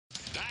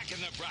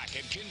in the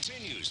Bracket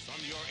continues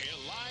from your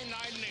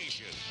Illini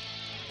Nation.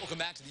 Welcome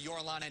back to the Your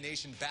Illini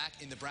Nation Back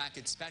in the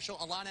Bracket special.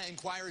 Illini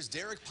Inquirer's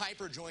Derek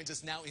Piper joins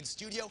us now in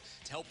studio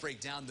to help break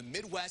down the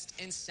Midwest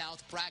and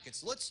South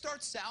brackets. Let's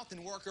start south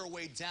and work our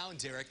way down,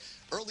 Derek.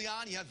 Early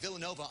on, you have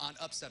Villanova on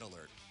upset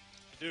alert.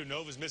 Dude,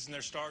 Nova's missing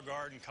their star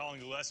guard and Colin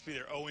Gillespie.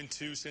 They're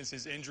 0-2 since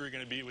his injury,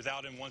 going to be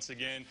without him once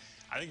again.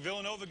 I think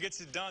Villanova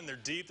gets it done. They're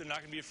deep. They're not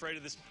going to be afraid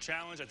of this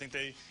challenge. I think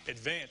they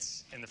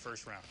advance in the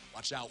first round.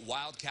 Watch out,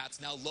 Wildcats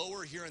now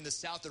lower here in the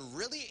South. A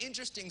really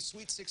interesting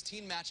Sweet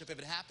 16 matchup if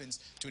it happens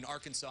between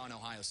Arkansas and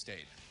Ohio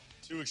State.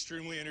 Two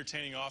extremely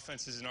entertaining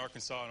offenses in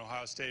Arkansas and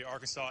Ohio State.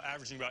 Arkansas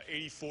averaging about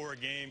 84 a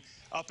game,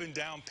 up and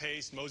down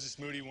pace. Moses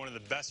Moody, one of the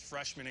best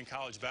freshmen in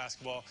college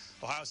basketball.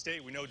 Ohio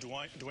State, we know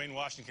Dwayne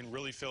Washington can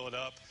really fill it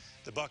up.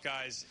 The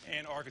Buckeyes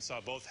and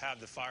Arkansas both have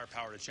the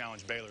firepower to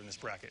challenge Baylor in this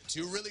bracket.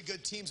 Two really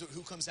good teams.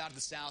 Who comes out of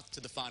the South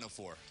to the Final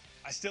Four?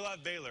 I still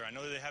have Baylor. I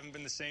know they haven't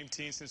been the same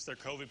team since their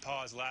COVID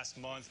pause last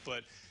month,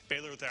 but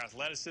Baylor with their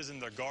athleticism,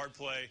 their guard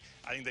play,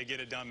 I think they get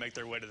it done, make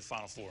their way to the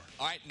Final Four.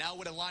 All right, now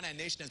what Illini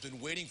Nation has been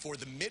waiting for,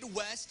 the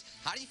Midwest.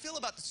 How do you feel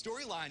about the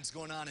storylines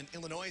going on in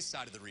Illinois'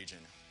 side of the region?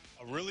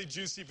 A really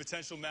juicy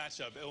potential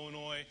matchup,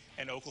 Illinois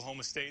and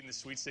Oklahoma State in the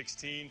Sweet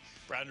 16.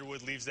 Brad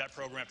Underwood leaves that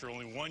program after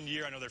only 1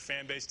 year. I know their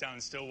fan base down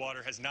in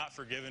Stillwater has not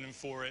forgiven him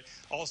for it.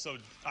 Also,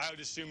 Iowa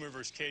DeSumo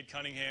versus Cade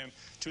Cunningham,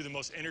 two of the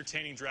most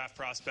entertaining draft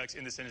prospects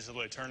in this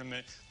NCAA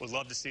tournament. Would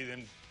love to see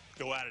them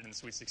go at it in the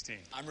Sweet 16.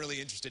 I'm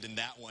really interested in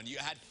that one. You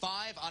had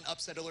 5 on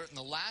upset alert in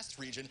the last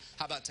region.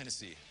 How about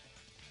Tennessee?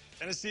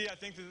 Tennessee, I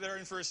think that they're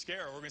in for a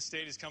scare. Oregon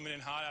State is coming in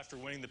hot after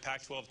winning the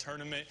Pac-12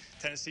 tournament.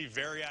 Tennessee,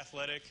 very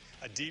athletic,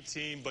 a deep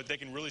team, but they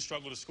can really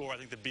struggle to score. I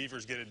think the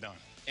Beavers get it done.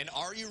 And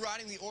are you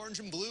riding the orange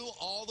and blue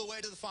all the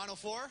way to the Final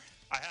Four?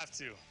 I have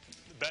to.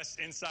 The best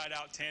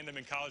inside-out tandem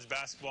in college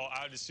basketball,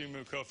 Iowa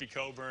DeSumo, Kofi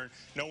Coburn.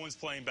 No one's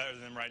playing better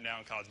than them right now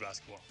in college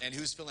basketball. And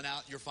who's filling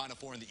out your Final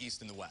Four in the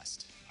East and the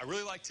West? I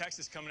really like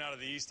Texas coming out of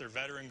the East. Their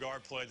veteran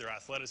guard play, their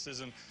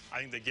athleticism. I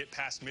think they get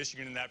past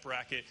Michigan in that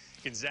bracket.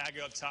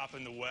 Gonzaga up top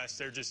in the West.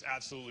 They're just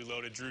absolutely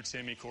loaded. Drew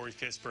Timme, Corey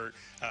Kispert.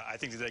 I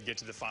think that they get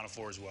to the Final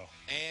Four as well.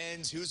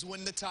 And who's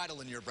winning the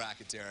title in your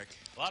bracket, Derek?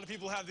 A lot of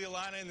people have the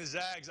Illini and the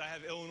Zags. I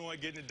have Illinois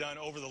getting it done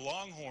over the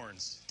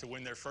Longhorns to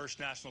win their first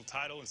national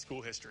title in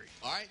school history.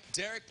 All right,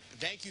 Derek,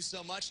 thank you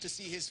so much. To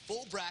see his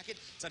full bracket,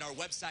 it's on our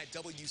website,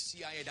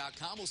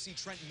 WCIA.com. We'll see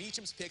Trent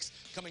Meacham's picks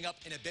coming up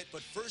in a bit.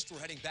 But first, we're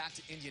heading back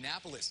to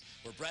Indianapolis,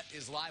 where Bret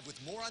is live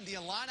with more on the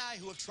Illini,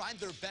 who have tried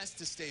their best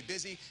to stay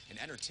busy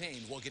and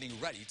entertained while getting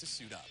ready to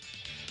suit up.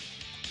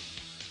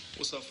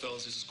 What's up,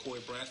 fellas? This is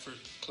Corey Bradford,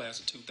 class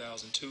of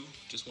 2002.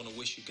 Just want to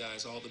wish you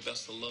guys all the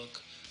best of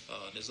luck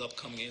in this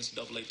upcoming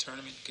NCAA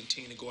tournament.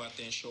 Continue to go out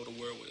there and show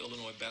the world what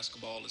Illinois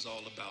basketball is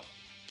all about.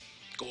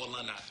 Go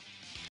Illini.